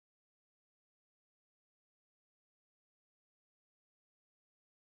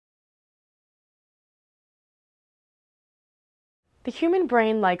The human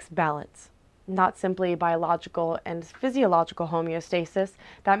brain likes balance, not simply biological and physiological homeostasis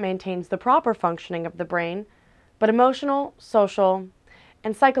that maintains the proper functioning of the brain, but emotional, social,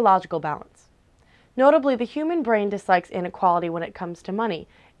 and psychological balance. Notably, the human brain dislikes inequality when it comes to money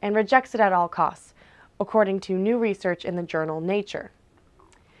and rejects it at all costs, according to new research in the journal Nature.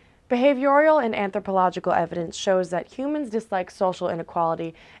 Behavioral and anthropological evidence shows that humans dislike social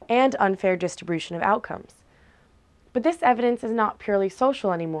inequality and unfair distribution of outcomes. But this evidence is not purely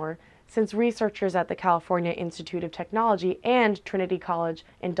social anymore, since researchers at the California Institute of Technology and Trinity College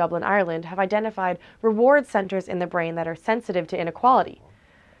in Dublin, Ireland, have identified reward centers in the brain that are sensitive to inequality.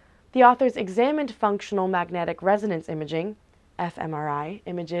 The authors examined functional magnetic resonance imaging, fMRI,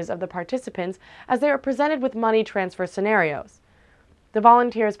 images of the participants as they were presented with money transfer scenarios. The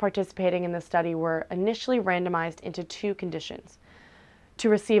volunteers participating in the study were initially randomized into two conditions: to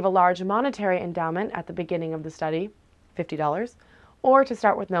receive a large monetary endowment at the beginning of the study, $50, or to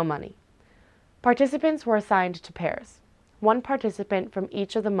start with no money. Participants were assigned to pairs, one participant from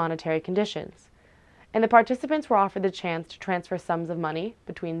each of the monetary conditions, and the participants were offered the chance to transfer sums of money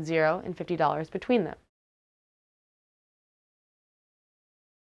between $0 and $50 between them.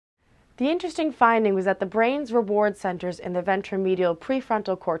 The interesting finding was that the brain's reward centers in the ventromedial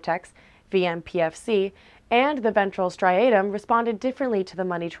prefrontal cortex, VMPFC, and the ventral striatum responded differently to the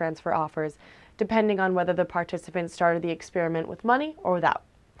money transfer offers, depending on whether the participants started the experiment with money or without.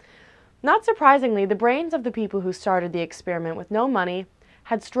 Not surprisingly, the brains of the people who started the experiment with no money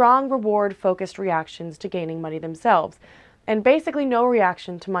had strong reward-focused reactions to gaining money themselves, and basically no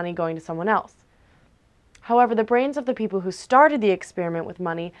reaction to money going to someone else. However, the brains of the people who started the experiment with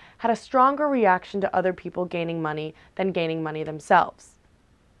money had a stronger reaction to other people gaining money than gaining money themselves.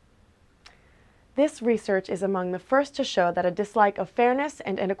 This research is among the first to show that a dislike of fairness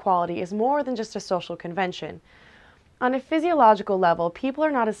and inequality is more than just a social convention. On a physiological level, people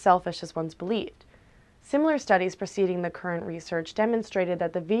are not as selfish as once believed. Similar studies preceding the current research demonstrated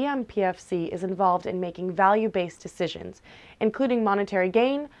that the VMPFC is involved in making value-based decisions, including monetary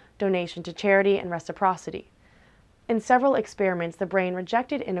gain, donation to charity, and reciprocity. In several experiments, the brain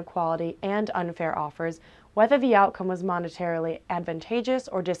rejected inequality and unfair offers, whether the outcome was monetarily advantageous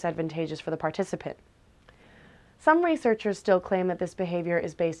or disadvantageous for the participant. Some researchers still claim that this behavior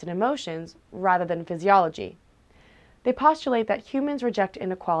is based in emotions rather than physiology. They postulate that humans reject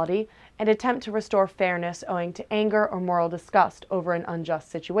inequality and attempt to restore fairness owing to anger or moral disgust over an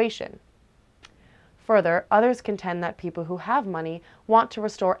unjust situation. Further, others contend that people who have money want to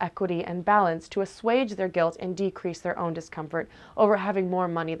restore equity and balance to assuage their guilt and decrease their own discomfort over having more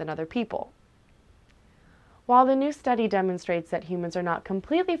money than other people. While the new study demonstrates that humans are not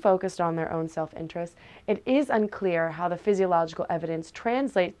completely focused on their own self-interest, it is unclear how the physiological evidence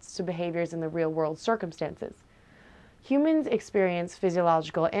translates to behaviors in the real-world circumstances. Humans experience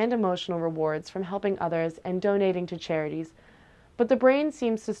physiological and emotional rewards from helping others and donating to charities, but the brain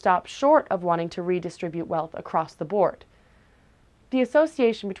seems to stop short of wanting to redistribute wealth across the board. The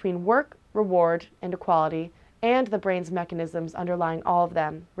association between work, reward, and equality, and the brain's mechanisms underlying all of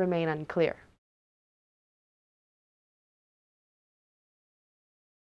them remain unclear.